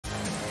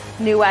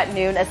New at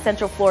noon, a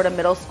Central Florida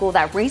middle school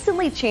that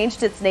recently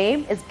changed its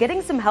name is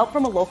getting some help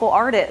from a local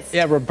artist.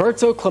 Yeah,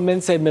 Roberto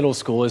Clemente Middle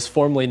School is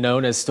formerly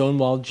known as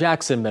Stonewall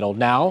Jackson Middle.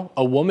 Now,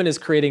 a woman is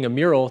creating a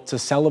mural to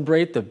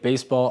celebrate the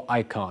baseball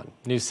icon.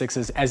 News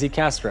 6's Ezzy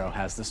Castro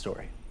has the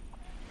story.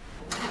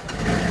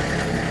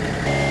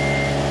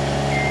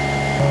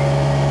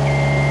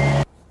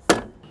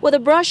 With a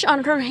brush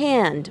on her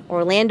hand,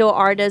 Orlando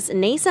artist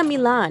Neysa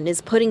Millán is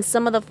putting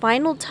some of the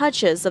final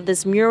touches of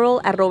this mural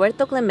at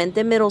Roberto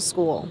Clemente Middle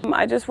School.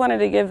 I just wanted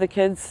to give the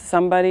kids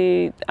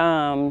somebody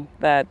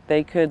that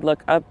they could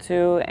look up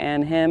to,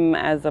 and him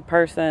as a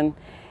person.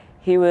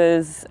 He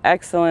was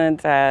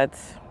excellent at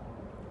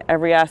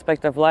every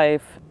aspect of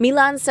life.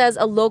 Millán says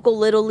a local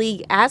Little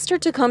League asked her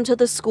to come to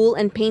the school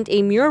and paint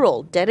a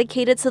mural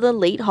dedicated to the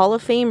late Hall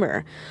of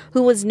Famer,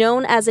 who was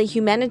known as a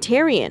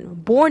humanitarian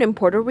born in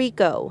Puerto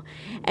Rico,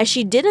 as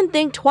she didn't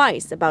think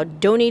twice about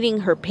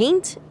donating her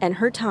paint and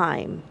her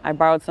time. I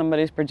borrowed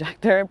somebody's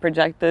projector,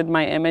 projected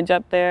my image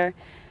up there.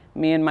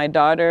 Me and my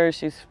daughter,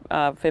 she's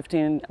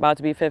 15, about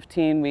to be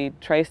 15, we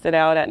traced it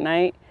out at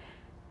night,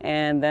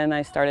 and then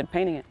I started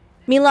painting it.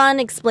 Millán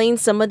explains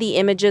some of the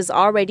images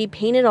already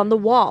painted on the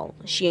wall.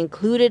 She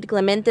included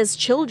Clemente's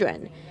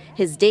children,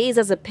 his days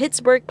as a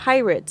Pittsburgh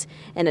Pirate,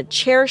 and a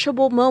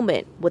cherishable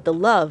moment with the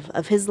love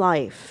of his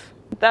life.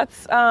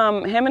 That's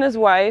him and his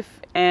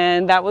wife,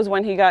 and that was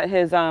when he got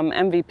his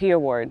MVP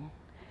award.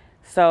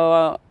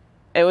 So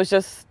it was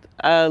just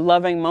a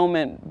loving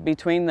moment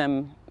between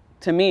them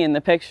to me in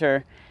the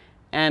picture,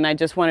 and I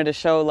just wanted to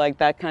show like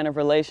that kind of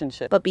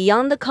relationship. But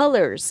beyond the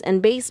colors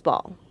and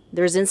baseball,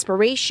 there's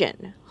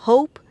inspiration,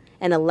 hope,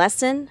 and a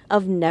lesson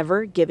of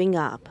never giving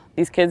up.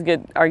 These kids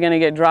are going to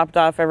get dropped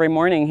off every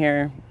morning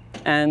here,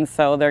 and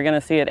so they're going to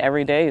see it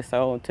every day.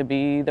 So to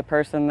be the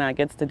person that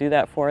gets to do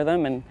that for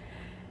them and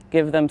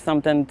give them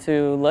something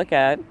to look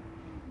at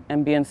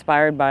and be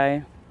inspired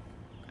by,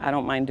 I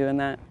don't mind doing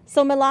that.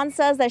 So Millán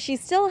says that she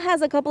still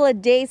has a couple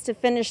of days to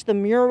finish the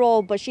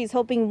mural, but she's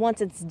hoping once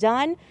it's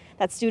done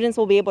that students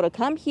will be able to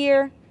come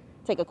here,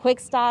 take a quick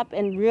stop,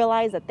 and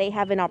realize that they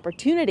have an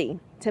opportunity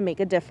to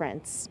make a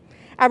difference.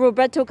 At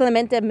Roberto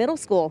Clemente Middle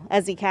School,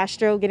 Ezzy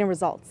Castro, getting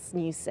results,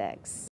 News 6.